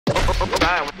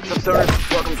Alright, what's up,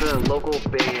 stoners? Welcome to the local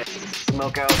band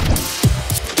Smokeout.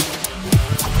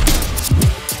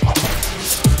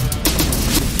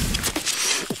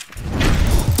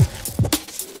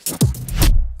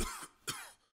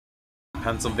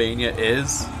 Pennsylvania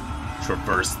is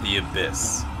Traverse the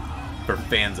Abyss. For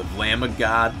fans of Lamb of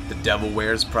God, The Devil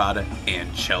Wears Prada,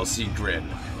 and Chelsea Grin.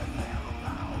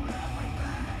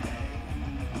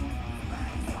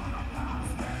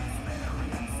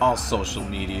 All social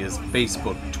medias,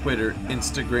 Facebook, Twitter,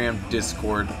 Instagram,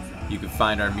 Discord. You can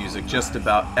find our music just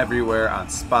about everywhere on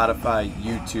Spotify,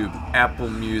 YouTube,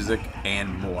 Apple Music,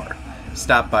 and more.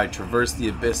 Stop by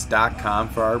traversetheabyss.com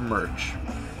for our merch.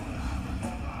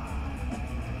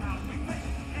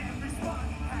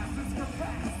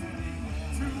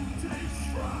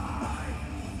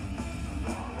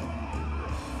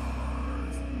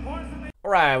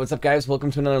 Alright, what's up guys? Welcome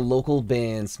to another local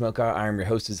band, Smokeout. I'm your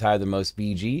host, is Higher the Most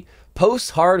BG.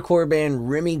 Post-hardcore band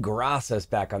Rimmy Grasa is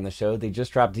back on the show. They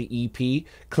just dropped the EP,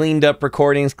 cleaned up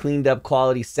recordings, cleaned up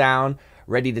quality sound,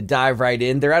 ready to dive right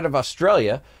in. They're out of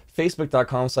Australia.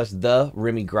 Facebook.com/the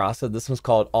Rimmy Grasa. This one's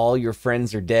called All Your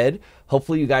Friends Are Dead.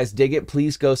 Hopefully you guys dig it.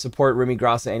 Please go support Rimmy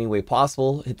Grasa any way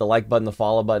possible. Hit the like button, the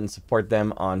follow button, support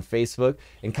them on Facebook,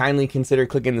 and kindly consider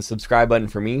clicking the subscribe button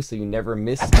for me so you never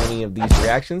miss any of these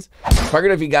reactions. Park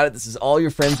it if you got it. This is All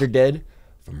Your Friends Are Dead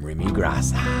from Rimmy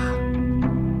Grasa.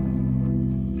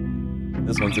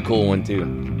 This one's a cool one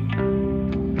too.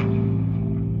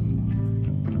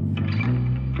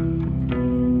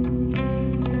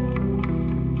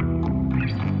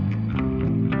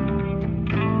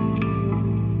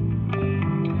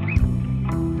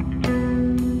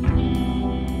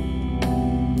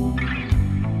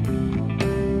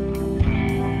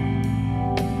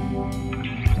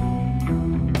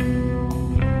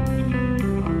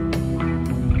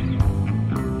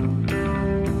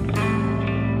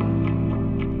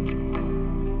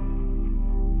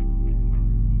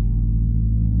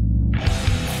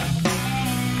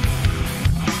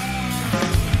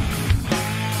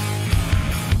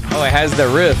 Oh, it has the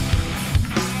riff.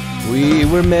 We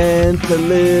were meant to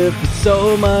live for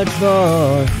so much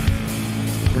more.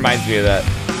 Reminds me of that.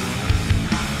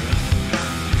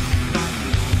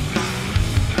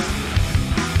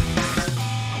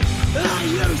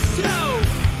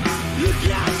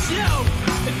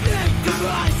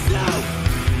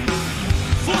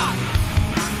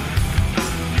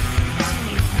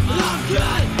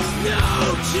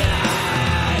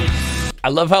 I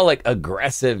love how like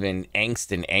aggressive and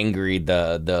angst and angry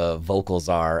the vocals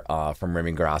are from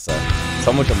Rimmy Grasa.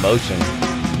 So much emotion.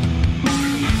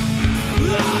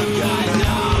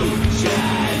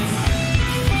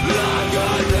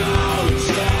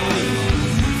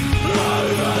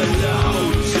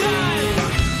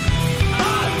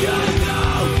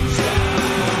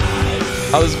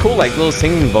 Oh, it was cool, like little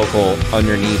singing vocal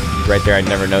underneath right there. I'd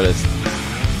never noticed.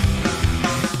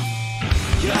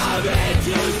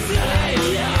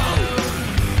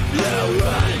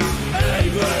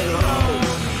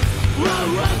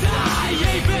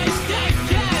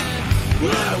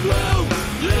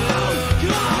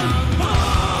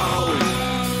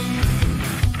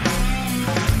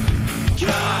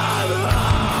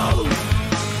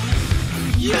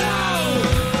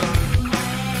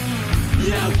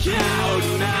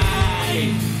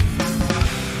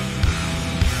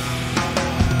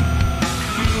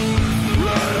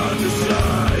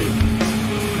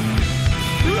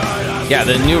 Yeah,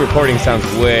 the new recording sounds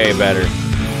way better.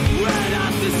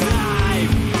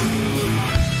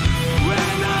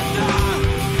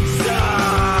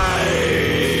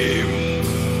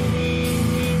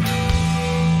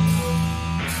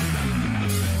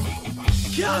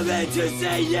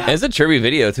 It's a trippy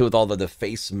video too, with all the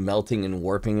face melting and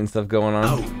warping and stuff going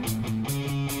on.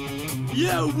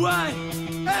 You what?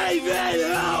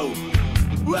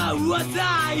 What was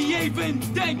I even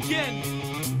thinking?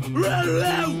 You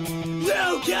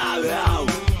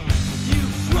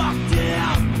fucked it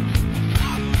up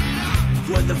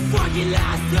for the fucking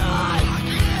last time.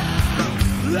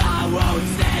 I won't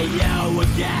say you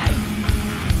again.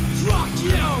 Fuck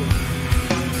you.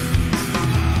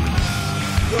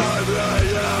 I'm an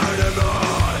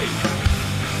enemy.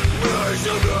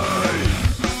 Mercy me.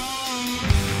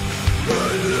 I'm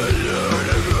an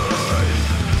enemy.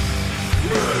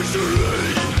 Mercy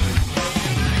me.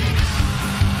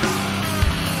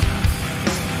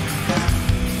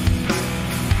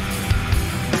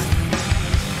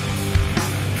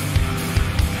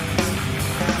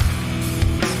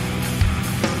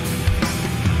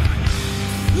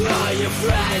 All your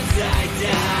friends are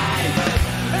dead,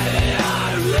 and I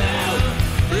live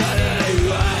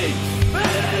anyway,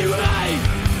 anyway.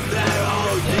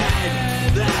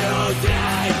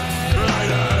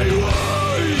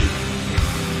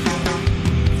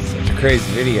 crazy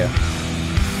video.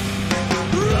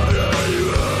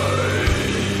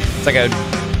 It's like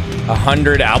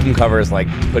 100 album covers like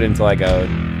put into like a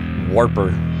warper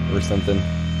or something.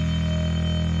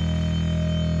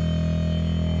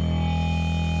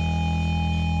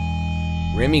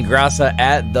 Rimmy Grasa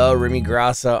at the Rimmy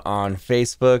Grasa on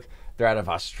Facebook. They're out of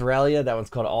Australia. That one's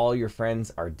called All Your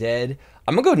Friends Are Dead.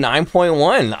 I'm gonna go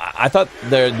 9.1. I thought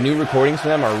the new recordings for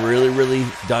them are really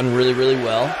done really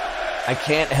well. I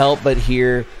can't help but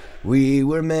hear "We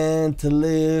were meant to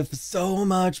live for so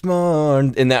much more"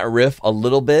 in that riff a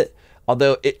little bit.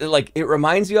 Although it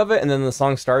reminds you of it, and then the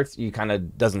song starts, you kind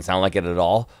of doesn't sound like it at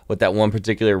all. But that one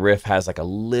particular riff has like a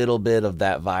little bit of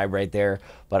that vibe right there.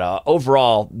 But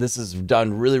overall, this is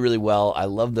done really well. I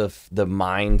love the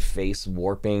mind face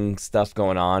warping stuff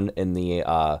going on in the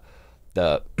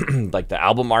like the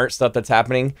album art stuff that's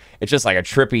happening. It's just like a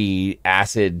trippy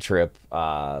acid trip,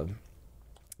 I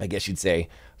guess you'd say,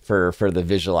 for the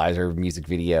visualizer music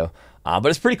video. But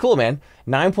it's pretty cool, man.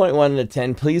 9.1 out of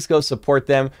 10. Please go support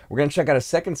them. We're going to check out a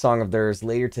second song of theirs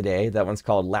later today. That one's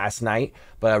called Last Night.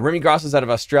 But Rimmy Grasa is out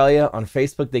of Australia. On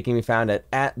Facebook, they can be found at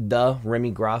the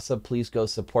Rimmy Grasa. Please go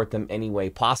support them any way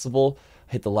possible.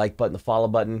 Hit the like button, the follow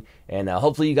button. And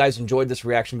hopefully you guys enjoyed this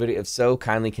reaction video. If so,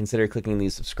 kindly consider clicking the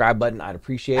subscribe button. I'd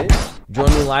appreciate it. Join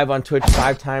me live on Twitch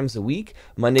 5 times a week,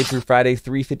 Monday through Friday,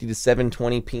 3:50 to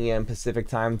 7:20 p.m. Pacific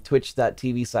time,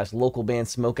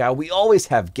 twitch.tv/localbandsmokeout. We always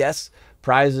have guests,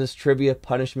 prizes, trivia,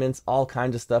 punishments, all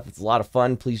kinds of stuff. It's a lot of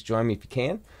fun. Please join me if you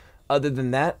can. Other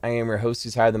than that, I am your host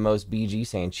who's higher than most, BG,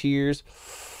 saying cheers,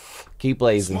 keep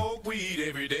blazing,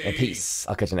 and peace.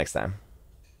 I'll catch you next time.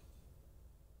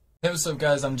 Hey, what's up,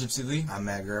 guys? I'm Gypsy Lee. I'm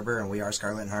Matt Gerber, and we are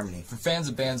Scarlet and Harmony. For fans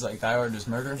of bands like Thy Art Is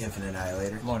Murder, Infinite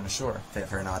Annihilator, Lorna Shore, Fit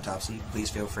for an Autopsy,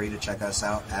 please feel free to check us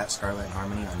out at Scarlet and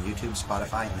Harmony on YouTube,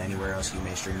 Spotify, and anywhere else you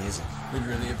may stream music. we'd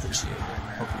really appreciate it.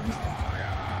 Hope you meet them.